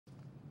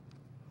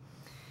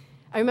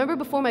I remember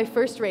before my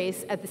first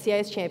race at the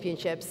CIS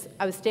Championships,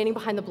 I was standing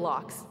behind the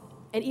blocks.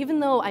 And even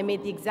though I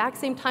made the exact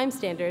same time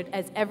standard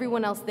as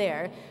everyone else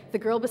there, the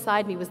girl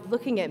beside me was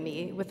looking at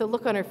me with a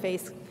look on her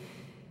face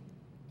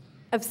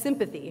of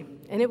sympathy.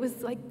 And it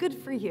was like, good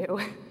for you.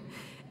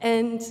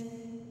 And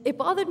it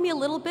bothered me a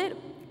little bit,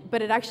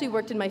 but it actually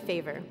worked in my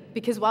favor.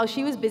 Because while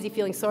she was busy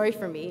feeling sorry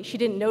for me, she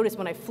didn't notice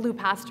when I flew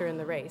past her in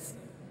the race.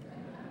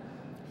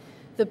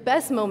 The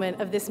best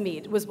moment of this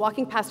meet was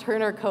walking past her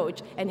and her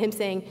coach and him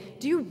saying,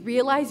 "Do you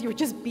realize you were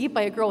just beat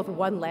by a girl with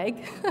one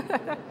leg?"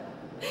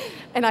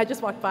 And I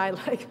just walked by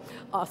like,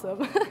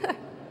 awesome.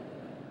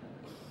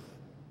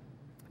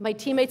 My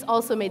teammates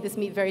also made this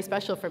meet very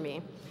special for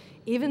me.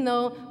 Even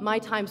though my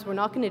times were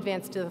not going to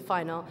advance to the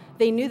final,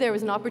 they knew there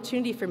was an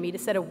opportunity for me to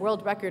set a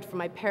world record for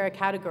my para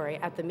category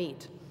at the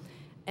meet.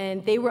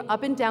 And they were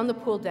up and down the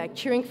pool deck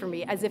cheering for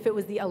me as if it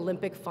was the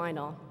Olympic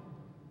final.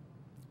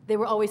 They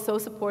were always so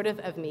supportive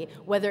of me,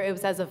 whether it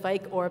was as a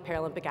Vike or a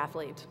Paralympic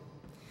athlete.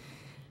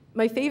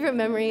 My favorite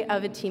memory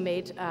of a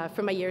teammate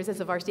from my years as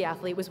a varsity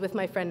athlete was with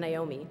my friend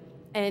Naomi.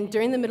 And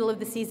during the middle of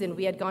the season,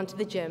 we had gone to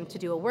the gym to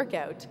do a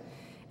workout.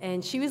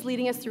 And she was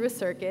leading us through a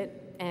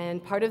circuit,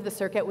 and part of the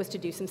circuit was to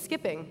do some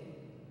skipping.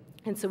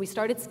 And so we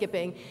started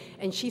skipping,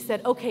 and she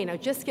said, "Okay, now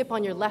just skip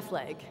on your left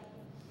leg."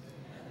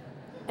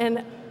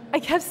 And I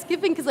kept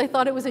skipping because I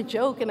thought it was a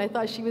joke, and I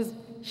thought she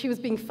was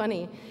being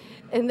funny.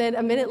 And then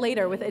a minute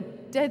later, with a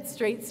dead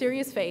straight,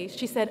 serious face,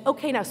 she said,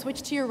 "Okay, now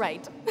switch to your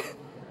right."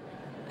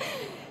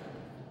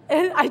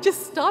 And I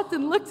just stopped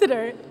and looked at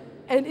her,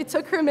 and it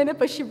took her a minute,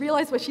 but she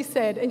realized what she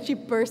said, and she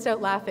burst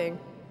out laughing.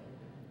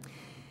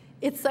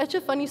 It's such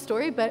a funny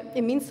story, but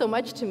it means so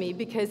much to me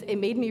because it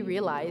made me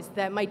realize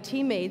that my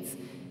teammates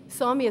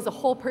saw me as a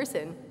whole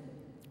person.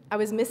 I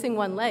was missing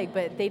one leg,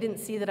 but they didn't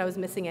see that I was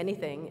missing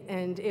anything,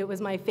 and it was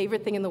my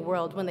favorite thing in the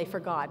world when they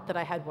forgot that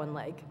I had one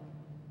leg.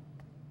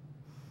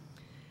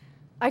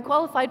 I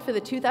qualified for the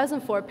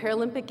 2004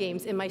 Paralympic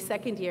Games in my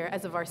second year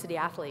as a varsity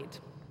athlete.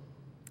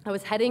 I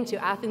was heading to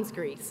Athens,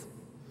 Greece.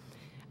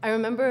 I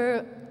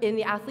remember in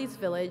the athletes'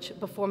 village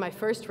before my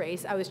first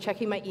race, I was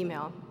checking my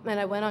email, and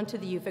I went onto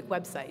the UVic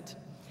website.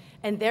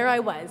 And there I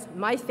was,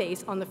 my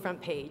face on the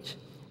front page.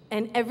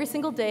 And every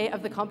single day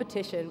of the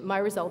competition, my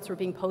results were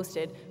being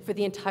posted for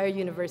the entire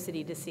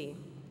university to see.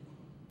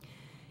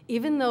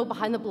 Even though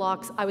behind the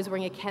blocks I was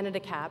wearing a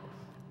Canada cap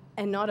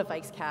and not a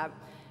Vikes cap,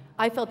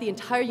 I felt the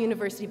entire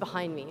university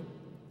behind me.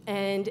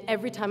 And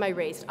every time I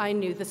raced, I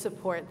knew the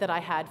support that I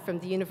had from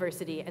the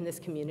university and this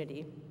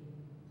community.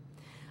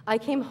 I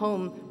came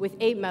home with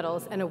 8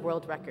 medals and a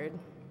world record.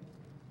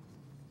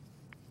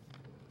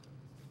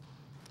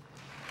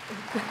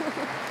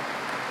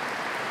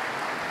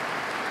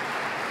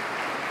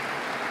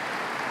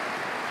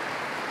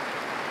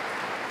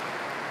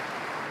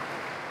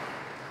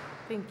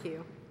 Thank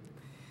you.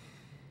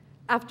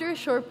 After a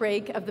short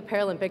break of the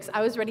Paralympics,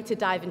 I was ready to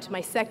dive into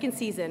my second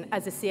season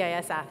as a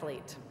CIS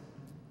athlete.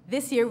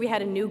 This year, we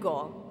had a new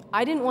goal.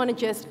 I didn't want to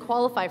just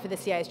qualify for the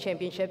CIS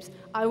Championships.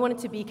 I wanted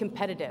to be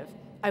competitive.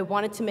 I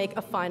wanted to make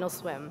a final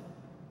swim.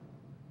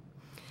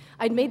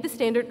 I'd made the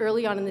standard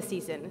early on in the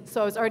season,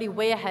 so I was already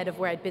way ahead of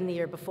where I'd been the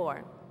year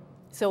before.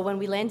 So when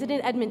we landed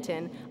in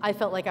Edmonton, I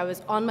felt like I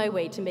was on my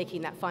way to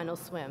making that final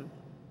swim.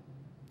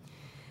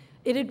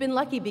 It had been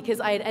lucky because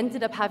I had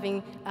ended up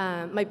having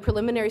my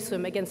preliminary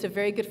swim against a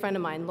very good friend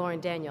of mine, Lauren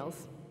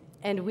Daniels.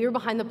 And we were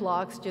behind the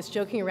blocks just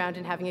joking around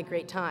and having a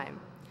great time.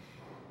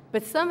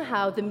 But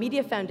somehow the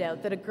media found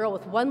out that a girl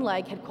with one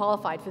leg had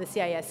qualified for the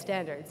CIS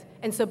standards.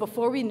 And so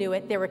before we knew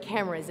it, there were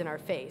cameras in our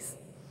face.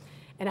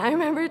 And I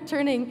remember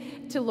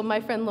turning to my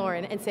friend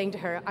Lauren and saying to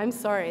her, "I'm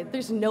sorry,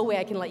 there's no way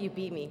I can let you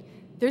beat me.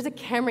 There's a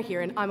camera here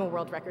and I'm a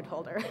world record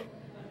holder."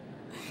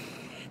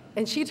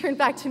 And she turned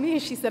back to me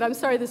and she said, "I'm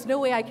sorry, there's no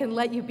way I can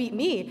let you beat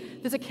me.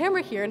 There's a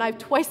camera here and I have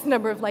twice the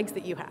number of legs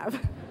that you have."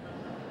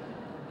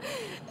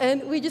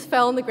 And we just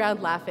fell on the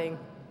ground laughing.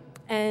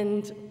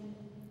 And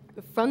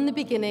from the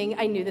beginning,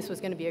 I knew this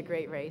was going to be a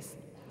great race.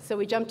 So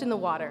we jumped in the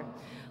water.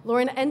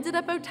 Lauren ended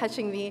up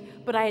out-touching me,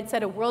 but I had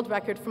set a world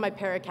record for my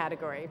para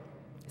category.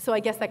 So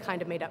I guess that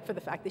kind of made up for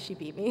the fact that she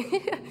beat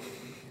me.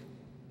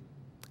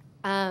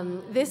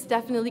 This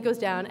definitely goes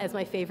down as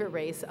my favorite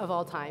race of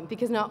all time,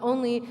 because not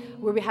only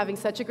were we having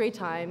such a great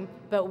time,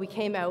 but we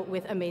came out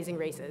with amazing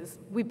races.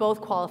 We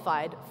both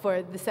qualified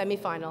for the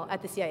semifinal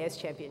at the CIS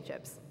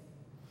Championships.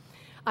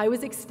 I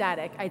was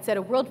ecstatic. I'd set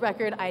a world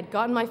record, I had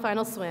gotten my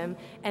final swim,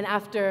 and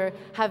after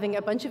having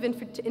a bunch of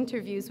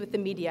interviews with the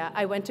media,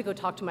 I went to go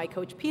talk to my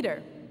coach,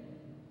 Peter.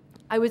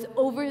 I was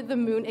over the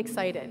moon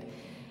excited.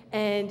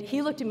 And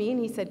he looked at me and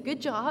he said,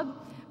 "Good job,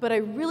 but I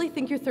really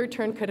think your third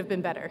turn could have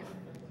been better."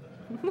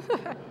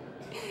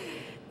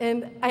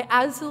 And I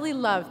absolutely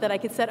loved that I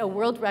could set a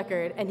world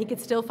record and he could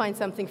still find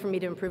something for me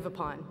to improve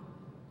upon.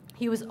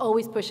 He was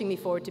always pushing me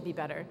forward to be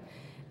better.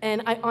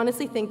 And I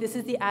honestly think this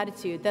is the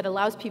attitude that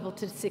allows people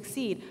to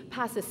succeed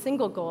past a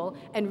single goal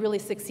and really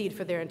succeed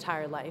for their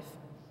entire life.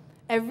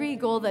 Every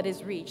goal that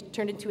is reached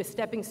turned into a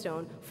stepping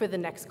stone for the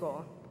next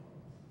goal.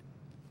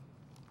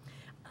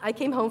 I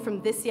came home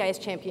from this CIS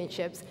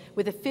Championships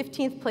with a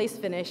 15th place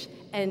finish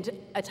and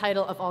a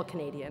title of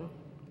All-Canadian.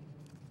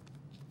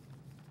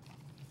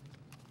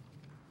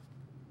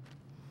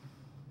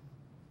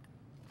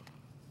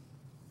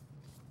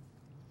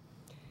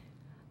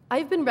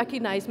 I've been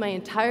recognized my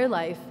entire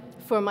life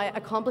for my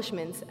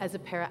accomplishments as a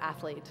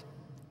para-athlete.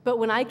 But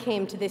when I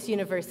came to this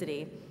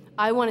university,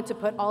 I wanted to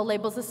put all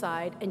labels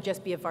aside and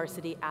just be a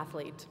varsity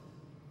athlete.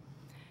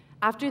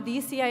 After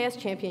these CIS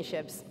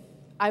championships,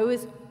 I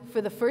was,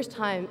 for the first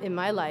time in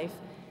my life,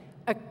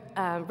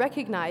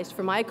 recognized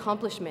for my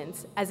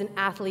accomplishments as an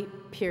athlete,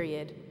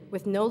 period,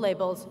 with no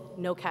labels,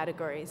 no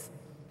categories.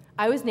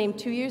 I was named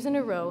 2 years in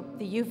a row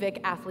the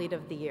UVic Athlete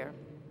of the Year.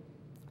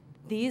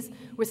 These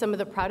were some of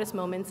the proudest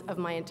moments of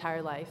my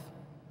entire life.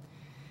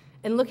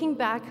 And looking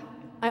back,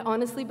 I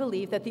honestly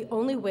believe that the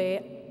only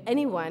way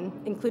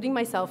anyone, including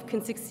myself,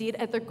 can succeed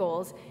at their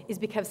goals is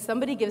because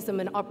somebody gives them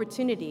an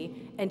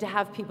opportunity and to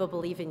have people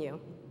believe in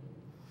you.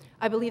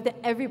 I believe that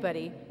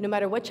everybody, no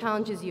matter what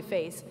challenges you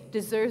face,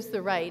 deserves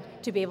the right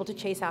to be able to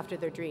chase after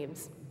their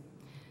dreams.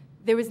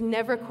 There was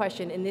never a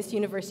question in this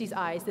university's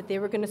eyes that they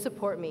were going to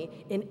support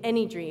me in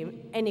any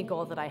dream, any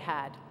goal that I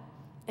had.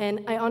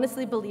 And I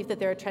honestly believe that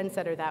they're a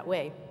trendsetter that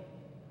way.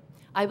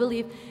 I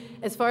believe,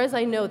 as far as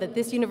I know, that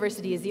this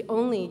university is the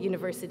only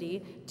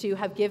university to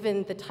have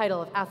given the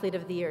title of Athlete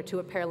of the Year to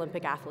a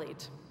Paralympic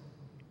athlete.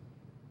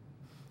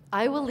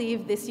 I will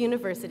leave this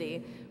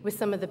university with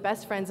some of the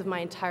best friends of my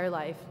entire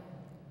life,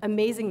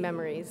 amazing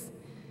memories,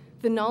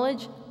 the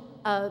knowledge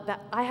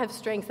that I have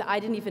strengths that I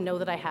didn't even know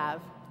that I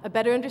have, a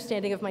better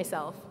understanding of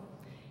myself,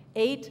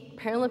 8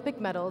 Paralympic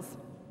medals,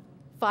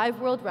 5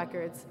 world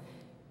records,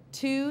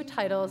 2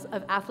 titles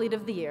of Athlete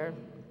of the Year,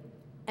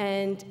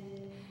 and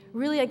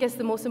really, I guess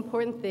the most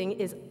important thing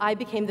is I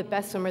became the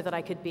best swimmer that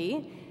I could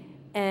be,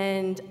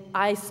 and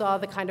I saw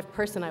the kind of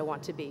person I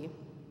want to be.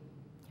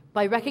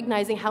 By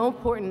recognizing how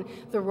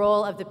important the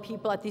role of the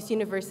people at this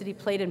university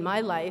played in my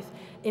life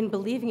in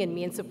believing in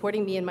me and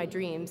supporting me in my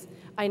dreams,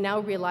 I now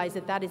realize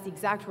that that is the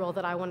exact role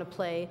that I want to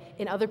play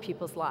in other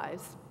people's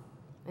lives.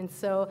 And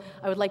so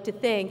I would like to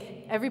thank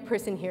every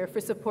person here for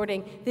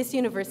supporting this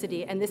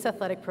university and this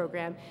athletic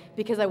program,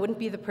 because I wouldn't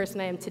be the person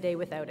I am today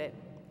without it.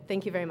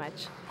 Thank you very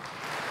much.